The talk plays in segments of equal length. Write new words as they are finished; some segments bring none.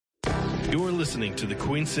You're listening to the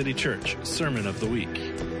Queen City Church Sermon of the Week.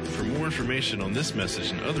 For more information on this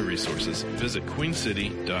message and other resources, visit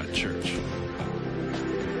queencity.church.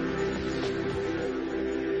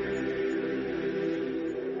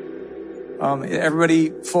 Everybody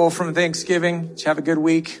full from Thanksgiving? Did you have a good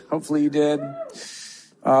week? Hopefully you did.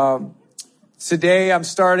 Today I'm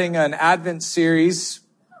starting an Advent series.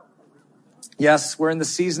 Yes, we're in the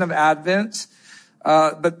season of Advent.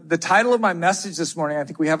 But the title of my message this morning, I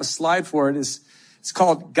think we have a slide for it, it's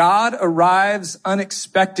called God Arrives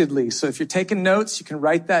Unexpectedly. So if you're taking notes, you can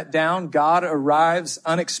write that down. God Arrives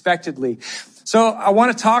Unexpectedly. So I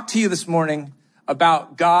want to talk to you this morning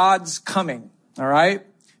about God's coming, all right?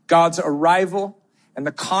 God's arrival and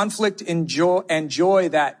the conflict and joy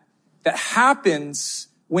that happens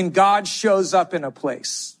when God shows up in a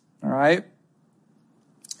place, all right?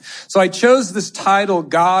 So I chose this title,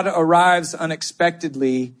 God Arrives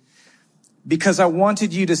Unexpectedly, because I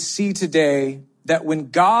wanted you to see today that when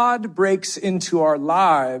God breaks into our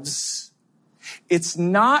lives, it's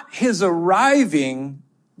not his arriving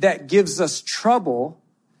that gives us trouble,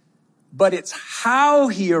 but it's how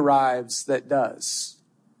he arrives that does.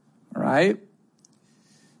 All right?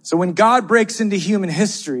 So when God breaks into human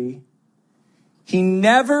history, he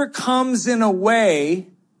never comes in a way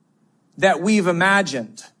that we've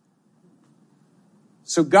imagined.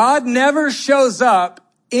 So God never shows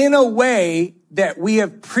up in a way that we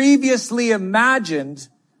have previously imagined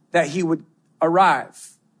that he would arrive.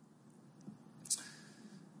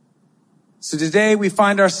 So today we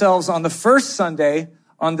find ourselves on the first Sunday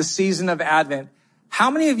on the season of Advent.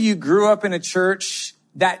 How many of you grew up in a church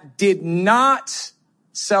that did not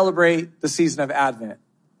celebrate the season of Advent?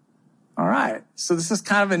 All right. So this is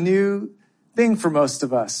kind of a new thing for most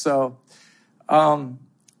of us. So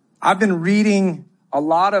I've been reading a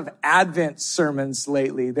lot of Advent sermons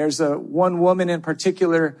lately. There's one woman in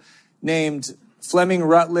particular named Fleming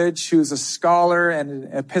Rutledge, who's a scholar and an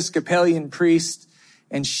Episcopalian priest,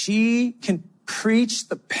 and she can preach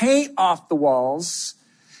the paint off the walls.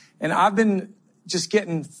 And I've been just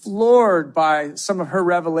getting floored by some of her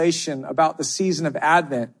revelation about the season of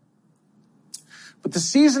Advent. But the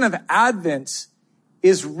season of Advent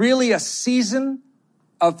is really a season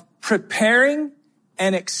of preparing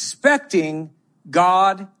and expecting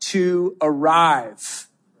God to arrive.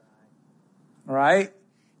 All right?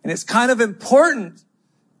 And it's kind of important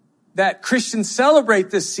that Christians celebrate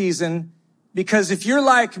this season, because if you're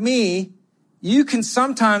like me, you can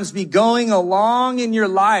sometimes be going along in your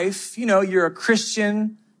life. You know, you're a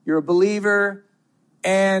Christian, you're a believer,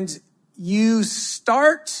 and you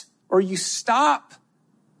start or you stop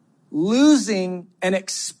losing an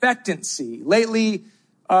expectancy. Lately,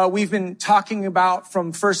 we've been talking about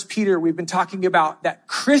from 1 Peter, we've been talking about that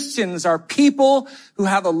Christians are people who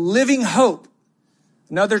have a living hope.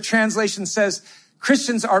 Another translation says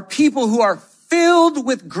Christians are people who are filled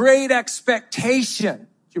with great expectation.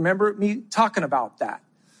 Do you remember me talking about that?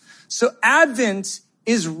 So Advent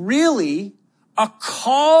is really a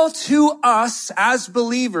call to us as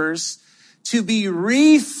believers to be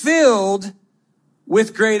refilled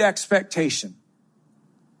with great expectation.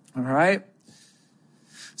 All right?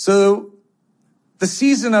 So the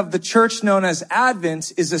season of the church known as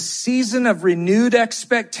Advent is a season of renewed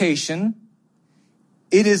expectation.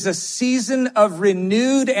 It is a season of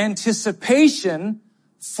renewed anticipation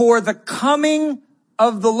for the coming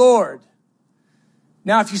of the Lord.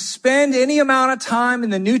 Now, if you spend any amount of time in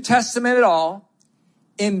the New Testament at all,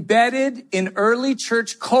 embedded in early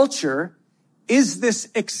church culture is this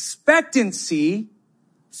expectancy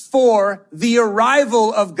for the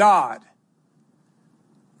arrival of God.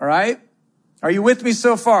 All right? Are you with me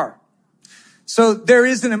so far? So there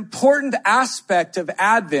is an important aspect of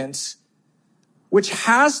Advent which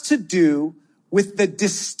has to do with the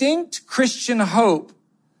distinct Christian hope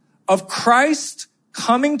of Christ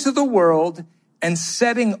coming to the world and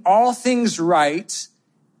setting all things right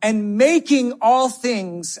and making all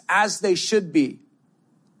things as they should be.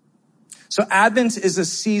 So Advent is a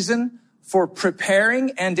season for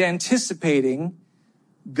preparing and anticipating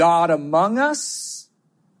God among us,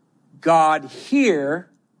 God here,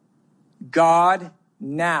 God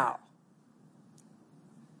now.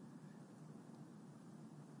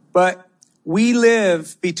 But we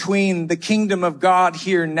live between the kingdom of God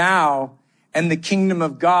here now and the kingdom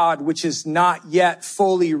of God, which is not yet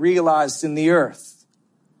fully realized in the earth.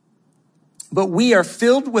 But we are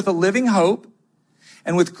filled with a living hope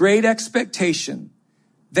and with great expectation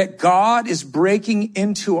that God is breaking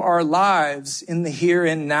into our lives in the here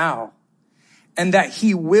and now, and that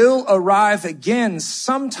he will arrive again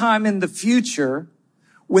sometime in the future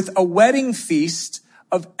with a wedding feast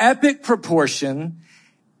of epic proportion,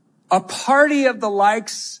 a party of the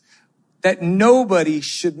likes that nobody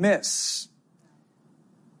should miss.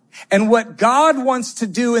 And what God wants to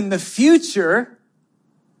do in the future,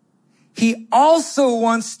 he also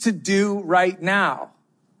wants to do right now.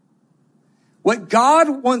 What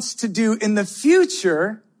God wants to do in the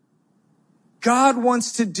future, God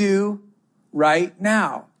wants to do right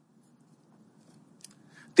now.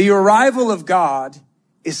 The arrival of God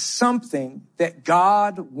is something that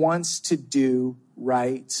God wants to do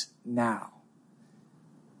right now.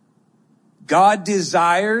 God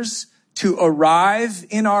desires to arrive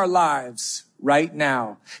in our lives right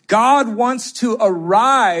now. God wants to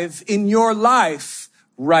arrive in your life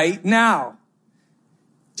right now.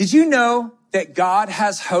 Did you know that God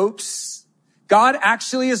has hopes? God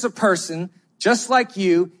actually is a person just like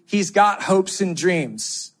you. He's got hopes and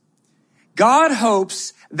dreams. God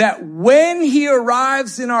hopes that when he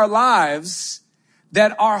arrives in our lives,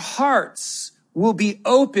 that our hearts will be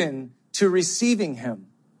open to receiving him.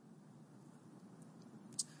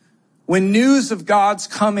 When news of God's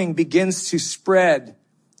coming begins to spread,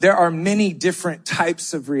 there are many different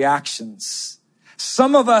types of reactions.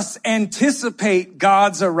 Some of us anticipate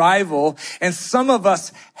God's arrival, and some of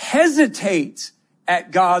us hesitate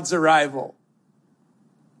at God's arrival.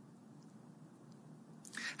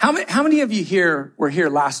 How many of you here were here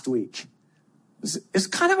last week? It's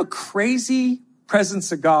kind of a crazy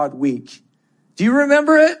presence of God week. Do you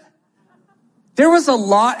remember it? There was a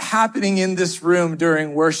lot happening in this room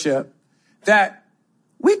during worship that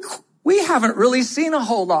we haven't really seen a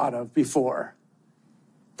whole lot of before.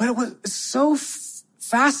 But it was so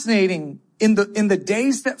fascinating in the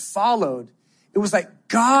days that followed. It was like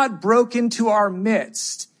God broke into our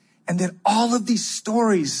midst, and then all of these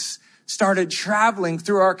stories started traveling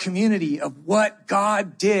through our community of what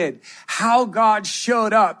God did, how God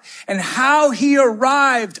showed up, and how he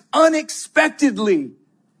arrived unexpectedly.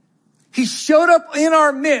 He showed up in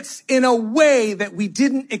our midst in a way that we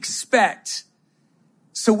didn't expect.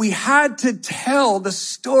 So we had to tell the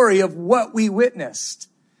story of what we witnessed.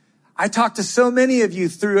 I talked to so many of you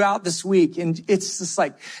throughout this week, and it's just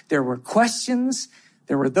like there were questions.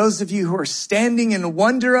 There were those of you who are standing in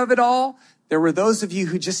wonder of it all. There were those of you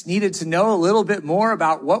who just needed to know a little bit more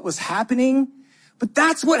about what was happening. But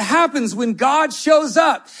that's what happens when God shows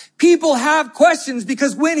up. People have questions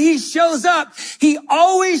because when he shows up, he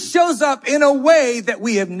always shows up in a way that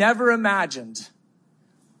we have never imagined.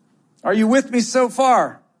 Are you with me so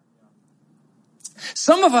far?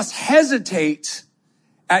 Some of us hesitate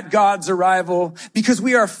at God's arrival because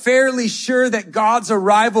we are fairly sure that God's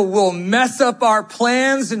arrival will mess up our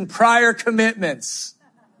plans and prior commitments.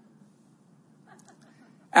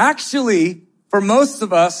 Actually, for most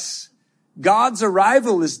of us, God's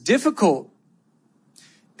arrival is difficult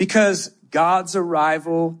because God's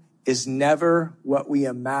arrival is never what we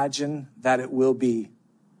imagine that it will be.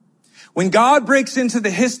 When God breaks into the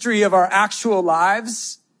history of our actual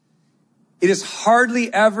lives, it is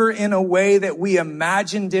hardly ever in a way that we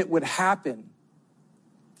imagined it would happen.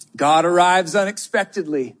 God arrives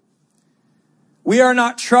unexpectedly. We are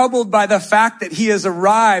not troubled by the fact that he has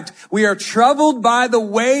arrived. We are troubled by the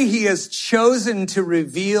way he has chosen to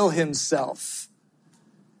reveal himself.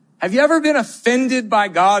 Have you ever been offended by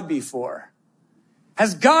God before?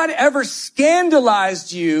 Has God ever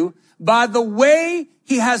scandalized you by the way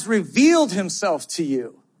he has revealed himself to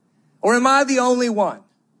you? Or am I the only one?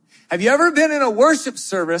 Have you ever been in a worship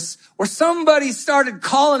service where somebody started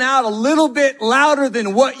calling out a little bit louder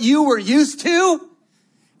than what you were used to?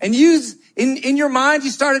 And in your mind, you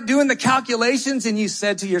started doing the calculations and you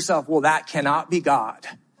said to yourself, well, that cannot be God.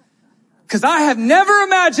 Because I have never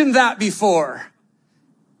imagined that before.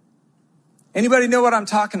 Anybody know what I'm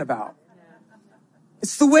talking about?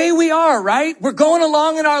 It's the way we are, right? We're going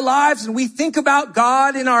along in our lives and we think about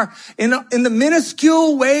God in the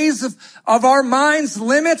minuscule ways of our mind's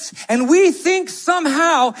limits. And we think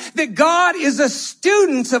somehow that God is a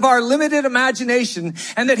student of our limited imagination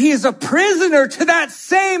and that he is a prisoner to that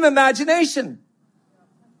same imagination.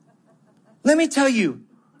 Let me tell you,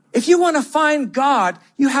 if you want to find God,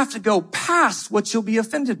 you have to go past what you'll be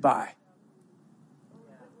offended by.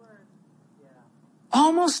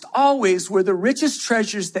 Almost always where the richest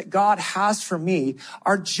treasures that God has for me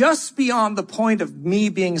are just beyond the point of me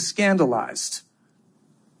being scandalized.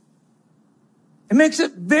 It makes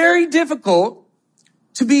it very difficult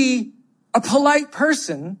to be a polite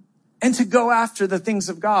person and to go after the things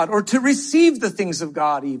of God or to receive the things of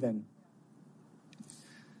God even.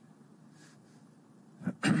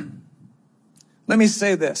 Let me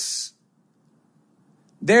say this.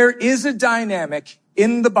 There is a dynamic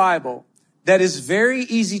in the Bible that is very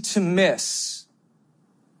easy to miss.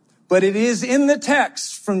 but it is in the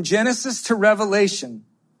text from Genesis to Revelation.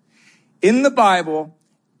 In the Bible,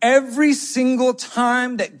 every single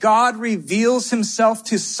time that God reveals himself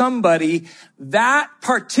to somebody, that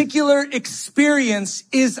particular experience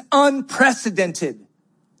is unprecedented.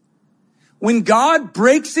 When God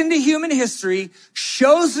breaks into human history,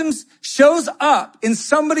 shows up in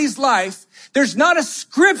somebody's life, there's not a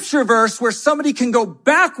scripture verse where somebody can go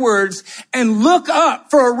backwards and look up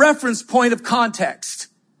for a reference point of context.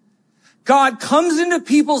 God comes into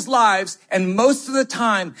people's lives, and most of the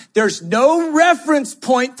time, there's no reference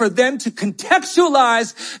point for them to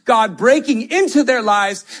contextualize God breaking into their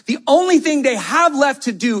lives. The only thing they have left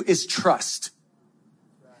to do is trust.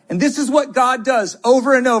 And this is what God does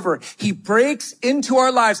over and over. He breaks into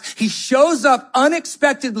our lives. He shows up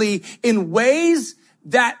unexpectedly in ways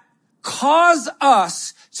that cause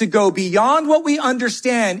us to go beyond what we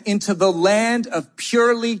understand into the land of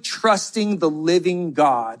purely trusting the living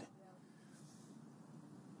God.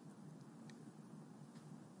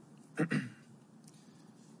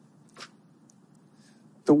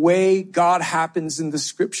 The way God happens in the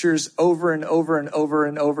scriptures over and over and over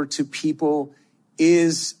and over to people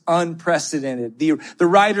is unprecedented. The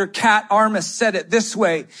writer Kat Armas said it this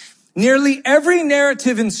way: nearly every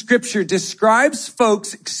narrative in scripture describes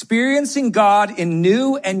folks experiencing God in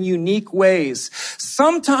new and unique ways,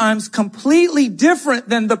 sometimes completely different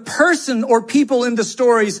than the person or people in the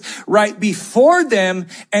stories right before them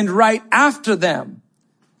and right after them.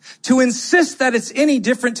 To insist that it's any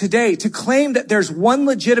different today, to claim that there's one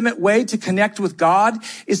legitimate way to connect with God,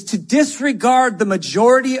 is to disregard the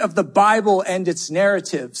majority of the Bible and its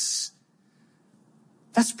narratives.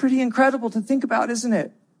 That's pretty incredible to think about, isn't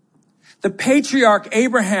it? The patriarch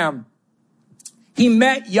Abraham, he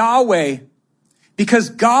met Yahweh because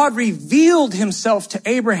God revealed himself to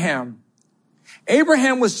Abraham.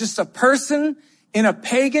 Abraham was just a person in a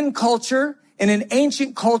pagan culture, in an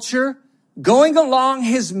ancient culture, going along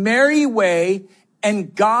his merry way,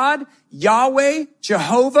 and God, Yahweh,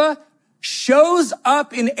 Jehovah, shows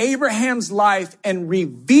up in Abraham's life and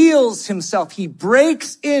reveals himself. He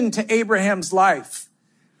breaks into Abraham's life.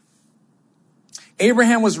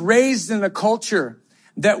 Abraham was raised in a culture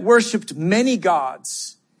that worshiped many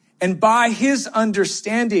gods, and by his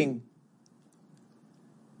understanding,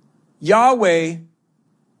 Yahweh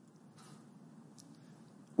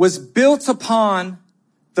was built upon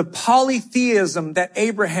the polytheism that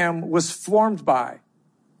Abraham was formed by.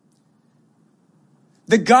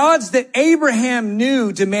 The gods that Abraham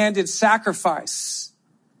knew demanded sacrifice.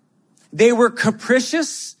 They were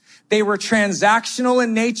capricious. They were transactional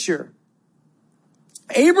in nature.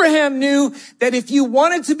 Abraham knew that if you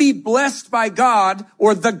wanted to be blessed by God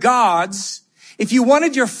or the gods, if you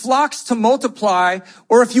wanted your flocks to multiply,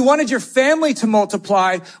 or if you wanted your family to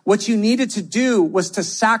multiply, what you needed to do was to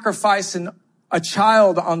sacrifice a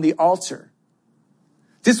child on the altar.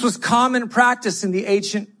 This was common practice in the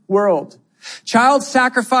ancient world. Child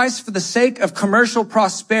sacrifice for the sake of commercial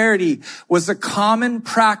prosperity was a common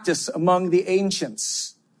practice among the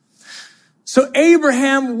ancients. So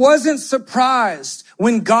Abraham wasn't surprised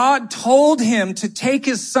when God told him to take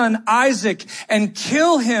his son Isaac and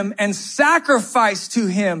kill him and sacrifice to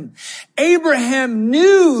him. Abraham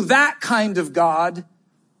knew that kind of God.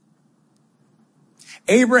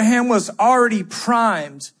 Abraham was already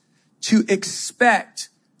primed to expect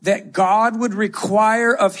that God would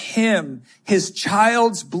require of him his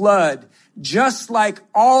child's blood, just like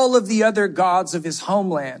all of the other gods of his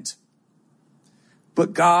homeland.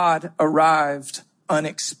 But God arrived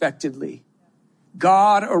unexpectedly.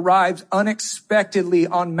 God arrived unexpectedly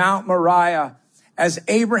on Mount Moriah as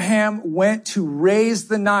Abraham went to raise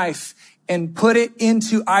the knife and put it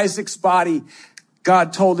into Isaac's body.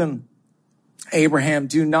 God told him, Abraham,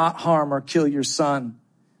 do not harm or kill your son.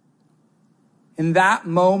 In that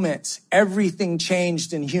moment, everything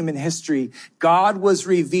changed in human history. God was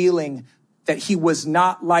revealing that he was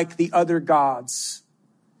not like the other gods.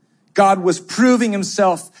 God was proving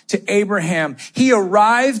himself to Abraham. He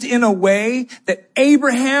arrived in a way that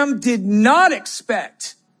Abraham did not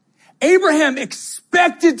expect. Abraham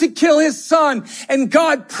expected to kill his son, and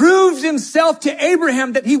God proved himself to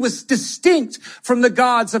Abraham that he was distinct from the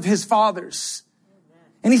gods of his fathers.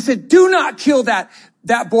 And he said, do not kill that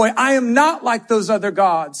boy. I am not like those other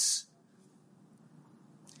gods.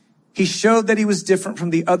 He showed that he was different from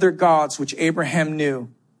the other gods, which Abraham knew.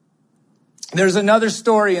 There's another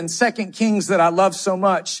story in 2 Kings that I love so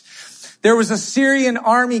much. There was a Syrian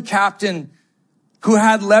army captain who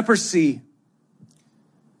had leprosy.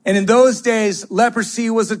 And in those days, leprosy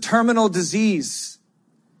was a terminal disease.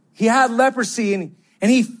 He had leprosy and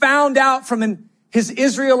he found out from his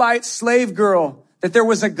Israelite slave girl that there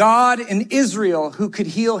was a God in Israel who could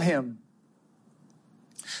heal him.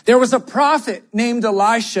 There was a prophet named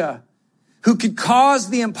Elisha who could cause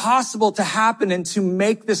the impossible to happen and to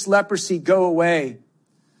make this leprosy go away.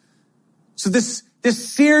 So this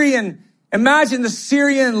Syrian, imagine the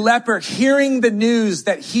Syrian leper hearing the news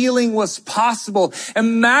that healing was possible.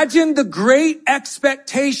 Imagine the great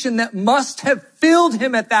expectation that must have filled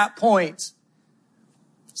him at that point.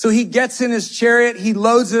 So he gets in his chariot, he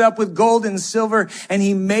loads it up with gold and silver, and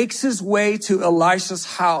he makes his way to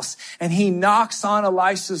Elisha's house, and he knocks on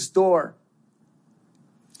Elisha's door.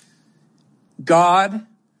 God,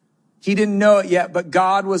 he didn't know it yet, but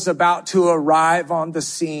God was about to arrive on the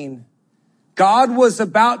scene. God was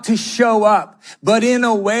about to show up, but in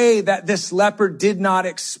a way that this leper did not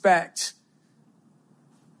expect.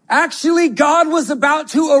 Actually, God was about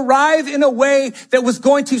to arrive in a way that was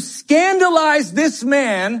going to scandalize this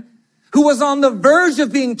man who was on the verge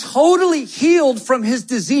of being totally healed from his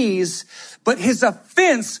disease, but his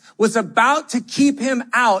offense was about to keep him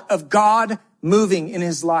out of God moving in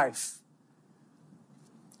his life.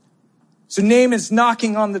 So Naaman's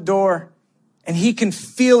knocking on the door, and he can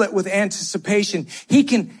feel it with anticipation. He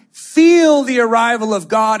can feel the arrival of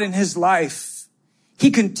God in his life. He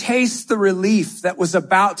can taste the relief that was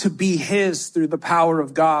about to be his through the power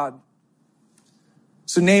of God.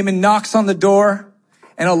 So Naaman knocks on the door,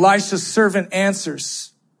 and Elisha's servant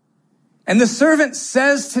answers. And the servant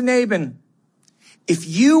says to Naaman, if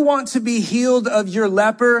you want to be healed of your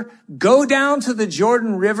leper, go down to the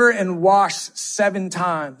Jordan River and wash 7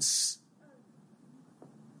 times.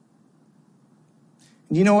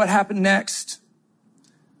 And you know what happened next?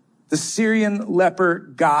 The Syrian leper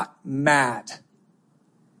got mad.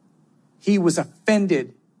 He was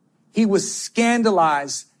offended. He was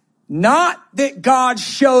scandalized. Not that God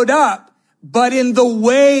showed up, but in the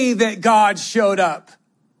way that God showed up.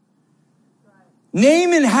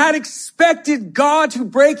 Naaman had expected God to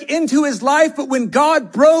break into his life, but when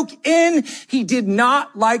God broke in, he did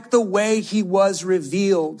not like the way he was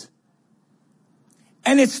revealed.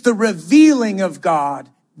 And it's the revealing of God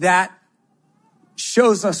that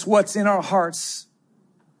shows us what's in our hearts.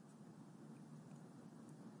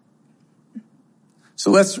 So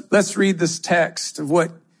let's read this text of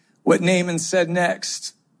what Naaman said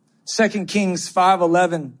next. 2 Kings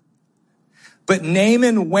 5:11. But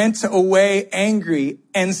Naaman went away angry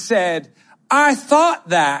and said, I thought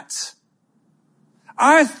that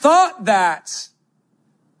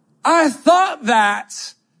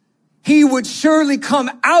he would surely come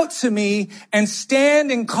out to me and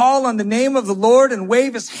stand and call on the name of the Lord and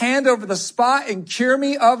wave his hand over the spot and cure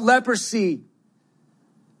me of leprosy.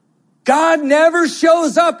 God never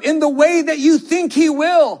shows up in the way that you think he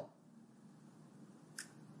will.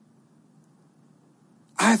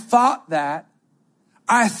 I thought that.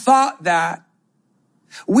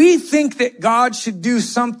 We think that God should do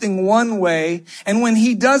something one way, and when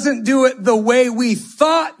he doesn't do it the way we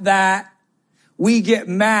thought that, we get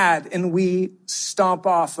mad and we stomp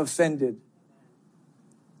off offended.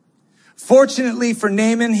 Fortunately for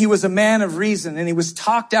Naaman, he was a man of reason, and he was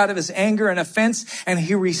talked out of his anger and offense, and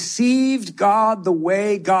he received God the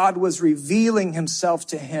way God was revealing himself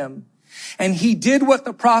to him. And he did what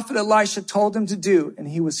the prophet Elisha told him to do, and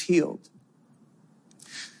he was healed.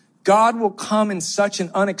 God will come in such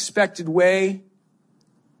an unexpected way.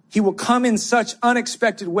 He will come in such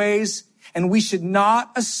unexpected ways, and we should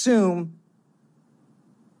not assume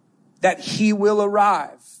that he will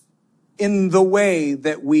arrive in the way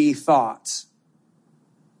that we thought.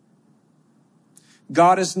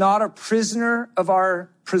 God is not a prisoner of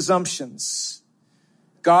our presumptions.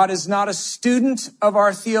 God is not a student of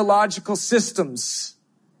our theological systems.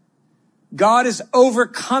 God is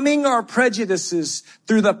overcoming our prejudices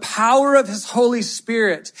through the power of his Holy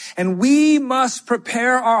Spirit, and we must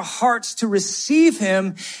prepare our hearts to receive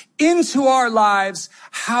him into our lives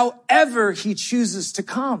however he chooses to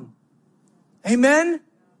come. Amen?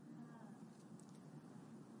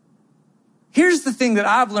 Here's the thing that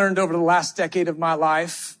I've learned over the last decade of my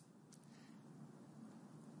life.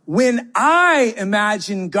 When I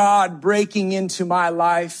imagine God breaking into my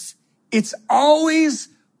life, it's always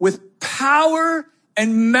with power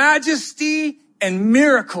and majesty and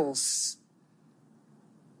miracles.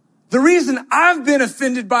 The reason I've been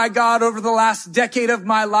offended by God over the last decade of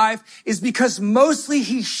my life is because mostly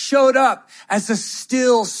he showed up as a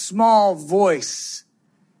still, small voice.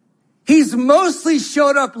 He's mostly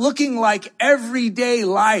showed up looking like everyday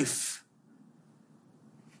life.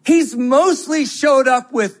 He's mostly showed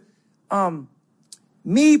up with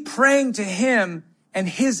me praying to him and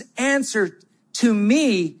his answer to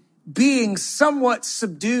me being somewhat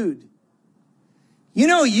subdued. You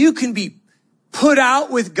know, you can be put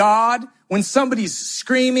out with God when somebody's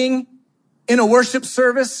screaming in a worship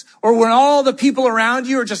service, or when all the people around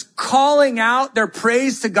you are just calling out their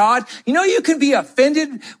praise to God? You know, you can be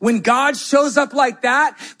offended when God shows up like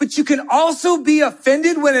that, but you can also be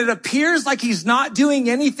offended when it appears like he's not doing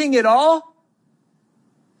anything at all.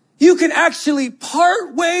 You can actually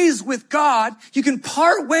part ways with God. You can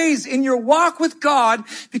part ways in your walk with God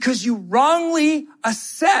because you wrongly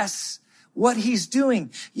assess what he's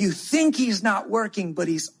doing. You think he's not working, but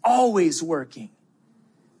he's always working.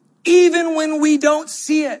 Even when we don't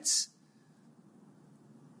see it.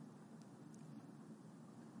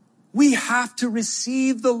 We have to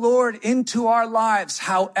receive the Lord into our lives,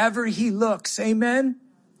 however he looks. Amen.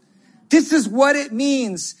 This is what it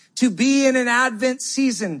means to be in an Advent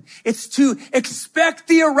season. It's to expect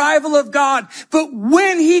the arrival of God. But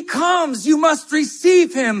when he comes, you must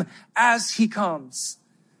receive him as he comes.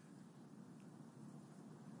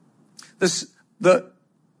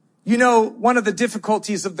 One of the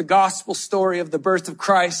difficulties of the gospel story of the birth of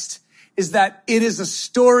Christ is that it is a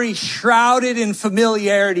story shrouded in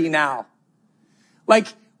familiarity now. Like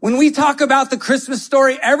when we talk about the Christmas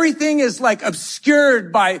story, everything is like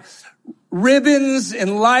obscured by ribbons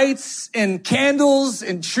and lights and candles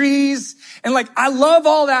and trees. And like, I love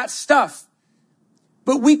all that stuff,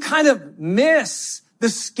 but we kind of miss the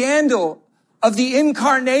scandal of the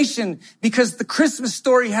incarnation because the Christmas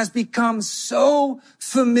story has become so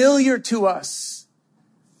familiar to us.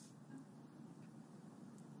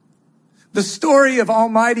 The story of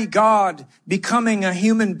Almighty God becoming a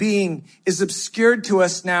human being is obscured to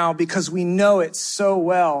us now because we know it so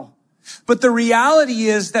well. But the reality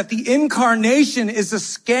is that the incarnation is a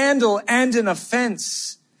scandal and an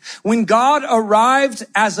offense. When God arrived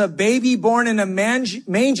as a baby born in a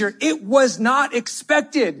manger, it was not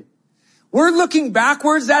expected. We're looking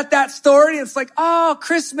backwards at that story. It's like, oh,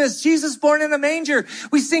 Christmas, Jesus born in a manger.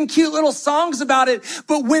 We sing cute little songs about it.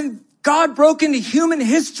 But when God broke into human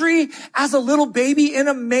history as a little baby in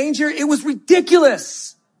a manger, it was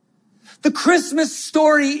ridiculous. The Christmas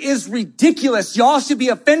story is ridiculous. Y'all should be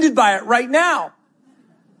offended by it right now.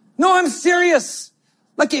 No, I'm serious.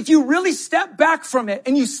 Like if you really step back from it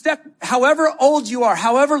and you step, however old you are,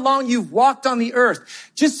 however long you've walked on the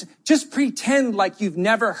earth, just pretend like you've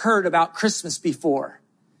never heard about Christmas before.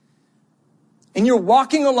 And you're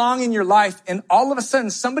walking along in your life and all of a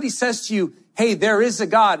sudden somebody says to you, hey, there is a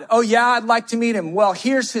God. Oh yeah, I'd like to meet him. Well,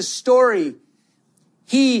 here's his story.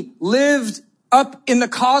 He lived up in the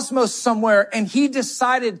cosmos somewhere and he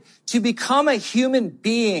decided to become a human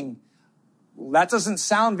being. Well, that doesn't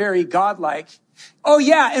sound very godlike. Oh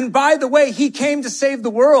yeah, and by the way, he came to save the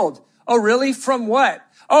world. Oh really? From what?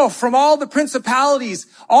 Oh, from all the principalities,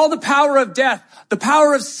 all the power of death, the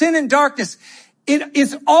power of sin and darkness. It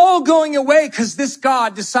is all going away because this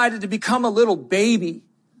God decided to become a little baby.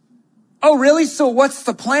 Oh really? So what's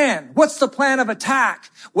the plan? What's the plan of attack?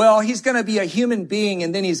 Well, he's going to be a human being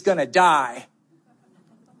and then he's going to die.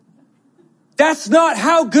 That's not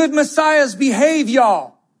how good messiahs behave,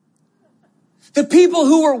 y'all. The people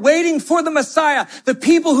who were waiting for the Messiah, the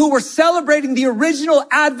people who were celebrating the original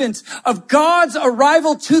advent of God's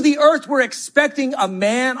arrival to the earth were expecting a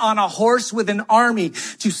man on a horse with an army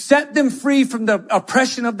to set them free from the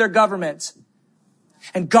oppression of their government.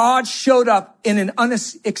 And God showed up in an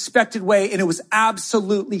unexpected way, and it was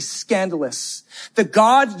absolutely scandalous. The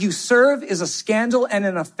God you serve is a scandal and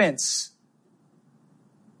an offense.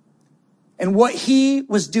 And what he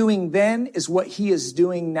was doing then is what he is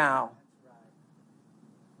doing now.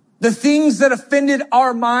 The things that offended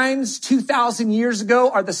our minds 2,000 years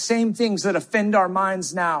ago are the same things that offend our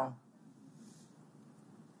minds now.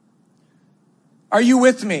 Are you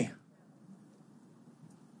with me?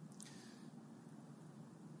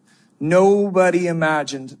 Nobody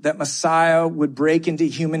imagined that Messiah would break into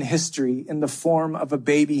human history in the form of a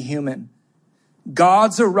baby human.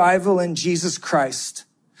 God's arrival in Jesus Christ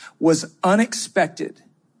was unexpected.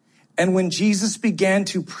 And when Jesus began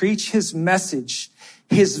to preach his message,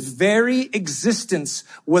 his very existence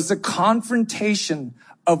was a confrontation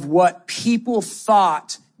of what people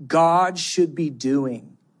thought God should be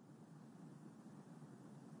doing.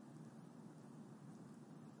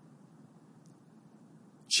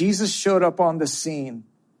 Jesus showed up on the scene,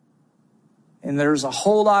 and there's a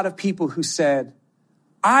whole lot of people who said,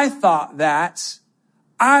 I thought that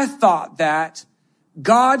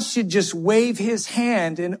God should just wave his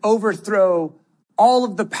hand and overthrow all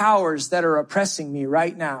of the powers that are oppressing me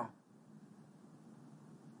right now.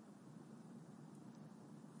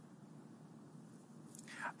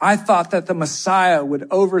 I thought that the Messiah would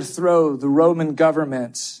overthrow the Roman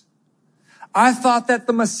government. I thought that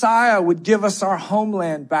the Messiah would give us our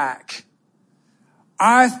homeland back.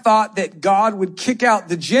 I thought that God would kick out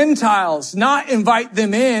the Gentiles, not invite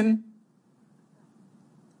them in.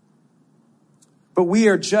 But we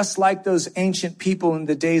are just like those ancient people in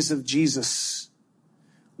the days of Jesus.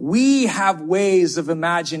 We have ways of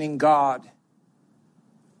imagining God.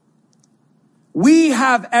 We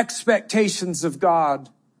have expectations of God.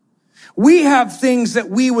 We have things that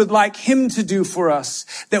we would like him to do for us,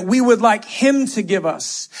 that we would like him to give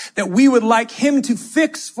us, that we would like him to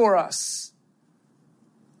fix for us.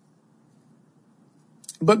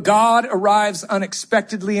 But God arrives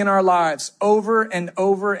unexpectedly in our lives over and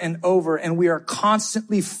over and over, and we are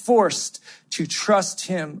constantly forced to trust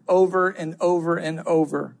him over and over and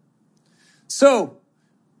over. So,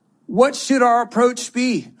 what should our approach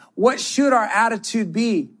be? What should our attitude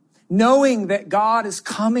be? Knowing that God is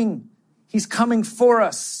coming. He's coming for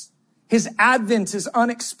us. His advent is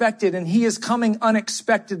unexpected, and he is coming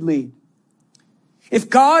unexpectedly. If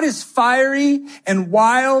God is fiery and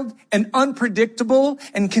wild and unpredictable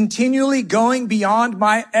and continually going beyond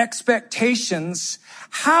my expectations,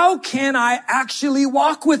 how can I actually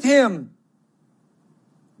walk with him?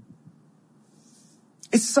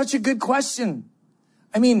 It's such a good question.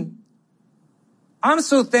 I mean, I'm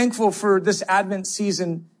so thankful for this Advent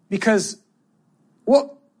season because,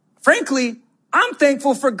 well, frankly, I'm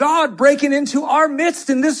thankful for God breaking into our midst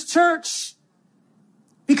in this church.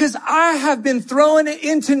 Because I have been throwing it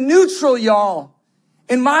into neutral, y'all.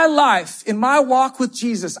 In my life, in my walk with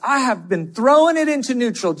Jesus, I have been throwing it into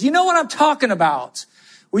neutral. Do you know what I'm talking about?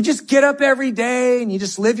 We just get up every day and you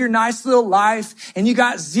just live your nice little life and you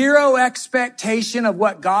got zero expectation of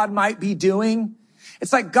what God might be doing.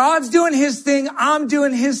 It's like God's doing his thing, I'm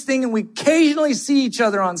doing his thing, and we occasionally see each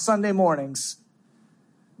other on Sunday mornings.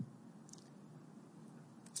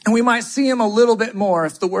 And we might see him a little bit more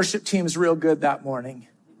if the worship team's real good that morning.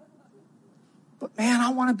 But man, I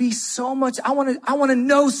want to be so much, I want to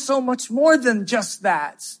know so much more than just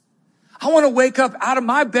that. I want to wake up out of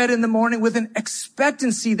my bed in the morning with an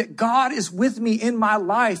expectancy that God is with me in my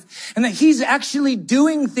life and that he's actually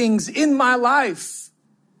doing things in my life.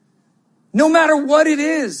 No matter what it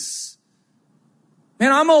is.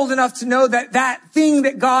 Man, I'm old enough to know that that thing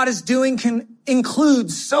that God is doing can include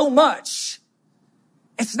so much.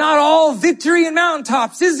 It's not all victory and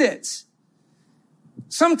mountaintops, is it?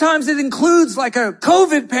 Sometimes it includes like a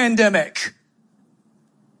COVID pandemic.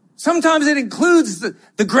 Sometimes it includes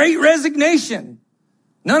the great resignation.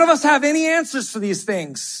 None of us have any answers for these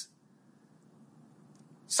things.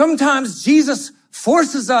 Sometimes Jesus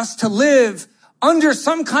forces us to live under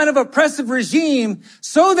some kind of oppressive regime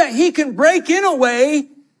so that he can break in a way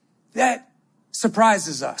that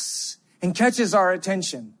surprises us and catches our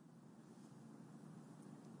attention.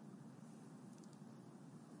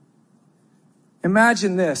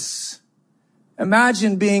 Imagine this.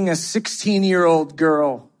 Imagine being a 16-year-old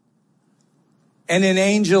girl and an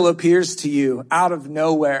angel appears to you out of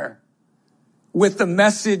nowhere with the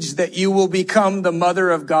message that you will become the mother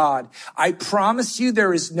of God. I promise you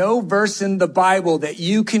there is no verse in the Bible that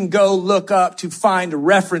you can go look up to find a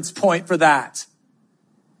reference point for that.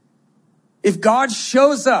 If God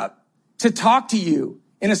shows up to talk to you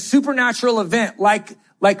in a supernatural event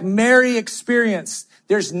like Mary experienced,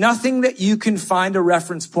 there's nothing that you can find a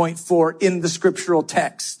reference point for in the scriptural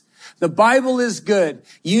text. The Bible is good.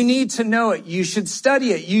 You need to know it. You should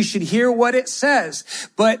study it. You should hear what it says.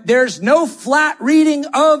 But there's no flat reading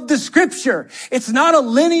of the scripture. It's not a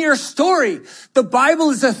linear story. The Bible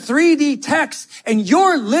is a 3D text, and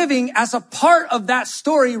you're living as a part of that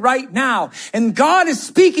story right now. And God is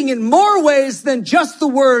speaking in more ways than just the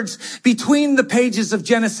words between the pages of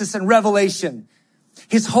Genesis and Revelation.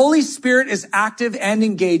 His Holy Spirit is active and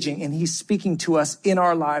engaging, and he's speaking to us in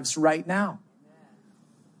our lives right now.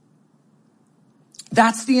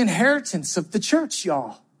 That's the inheritance of the church,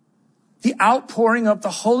 y'all. The outpouring of the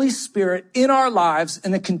Holy Spirit in our lives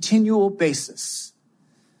on a continual basis.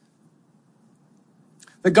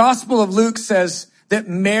 The Gospel of Luke says that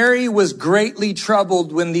Mary was greatly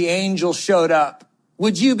troubled when the angel showed up.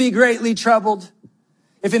 Would you be greatly troubled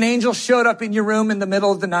if an angel showed up in your room in the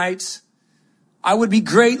middle of the night? I would be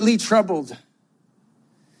greatly troubled.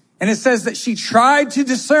 And it says that she tried to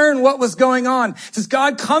discern what was going on. Does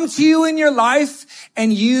God come to you in your life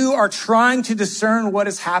and you are trying to discern what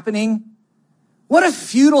is happening? What a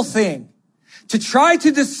futile thing to try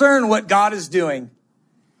to discern what God is doing.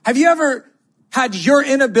 Have you ever had your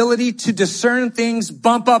inability to discern things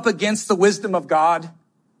bump up against the wisdom of God?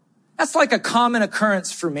 That's like a common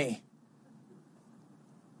occurrence for me.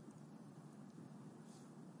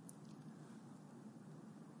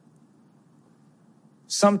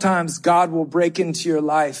 Sometimes God will break into your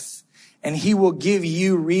life and he will give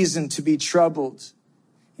you reason to be troubled.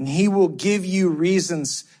 and he will give you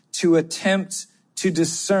reasons to attempt to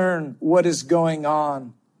discern what is going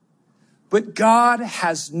on. But God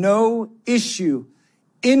has no issue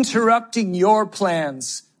interrupting your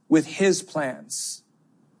plans with his plans.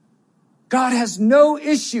 God has no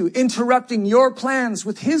issue interrupting your plans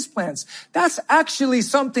with his plans. That's actually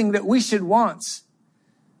something that we should want.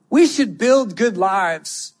 We should build good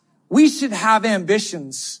lives. We should have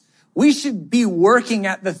ambitions. We should be working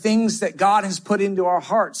at the things that God has put into our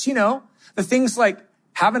hearts. You know, the things like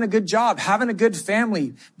having a good job, having a good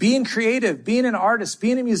family, being creative, being an artist,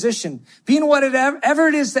 being a musician, being whatever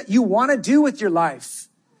it is that you want to do with your life.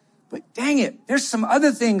 But dang it, there's some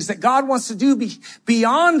other things that God wants to do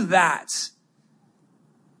beyond that.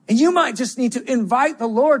 And you might just need to invite the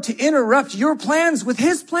Lord to interrupt your plans with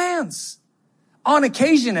his plans. On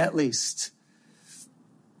occasion, at least.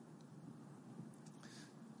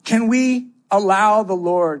 Can we allow the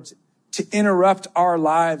Lord to interrupt our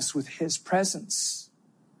lives with his presence?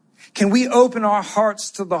 Can we open our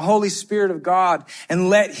hearts to the Holy Spirit of God and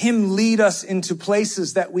let him lead us into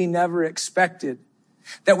places that we never expected,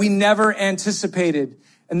 that we never anticipated,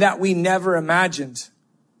 and that we never imagined?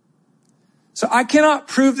 So I cannot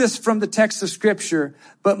prove this from the text of Scripture,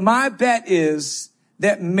 but my bet is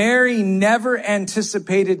that Mary never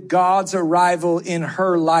anticipated God's arrival in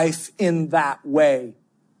her life in that way.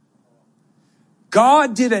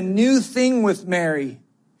 God did a new thing with Mary,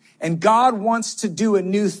 and God wants to do a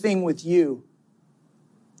new thing with you.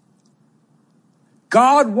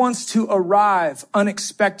 God wants to arrive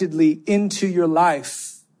unexpectedly into your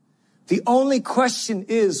life. The only question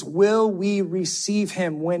is, will we receive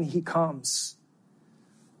him when he comes?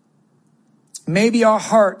 Maybe our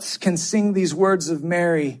hearts can sing these words of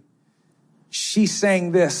Mary. She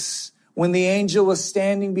sang this when the angel was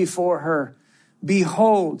standing before her.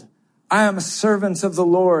 Behold, I am a servant of the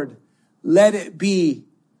Lord. Let it be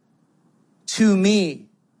to me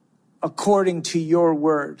according to your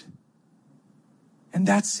word. And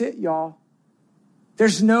that's it, y'all.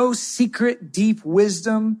 There's no secret, deep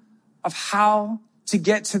wisdom of how to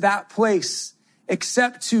get to that place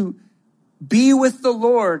except to be with the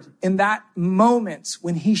Lord in that moment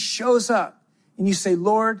when he shows up and you say,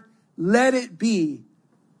 Lord, let it be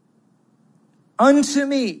unto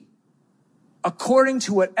me according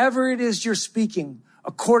to whatever it is you're speaking,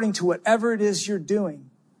 according to whatever it is you're doing.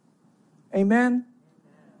 Amen?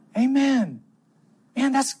 Amen.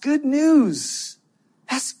 Man, that's good news.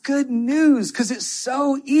 That's good news because it's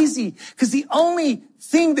so easy. Because the only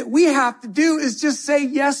thing that we have to do is just say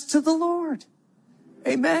yes to the Lord.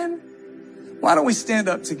 Amen? Why don't we stand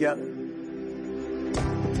up together?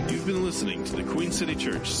 You've been listening to the Queen City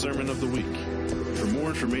Church Sermon of the Week. For more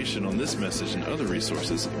information on this message and other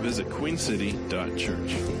resources, visit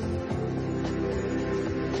queencity.church.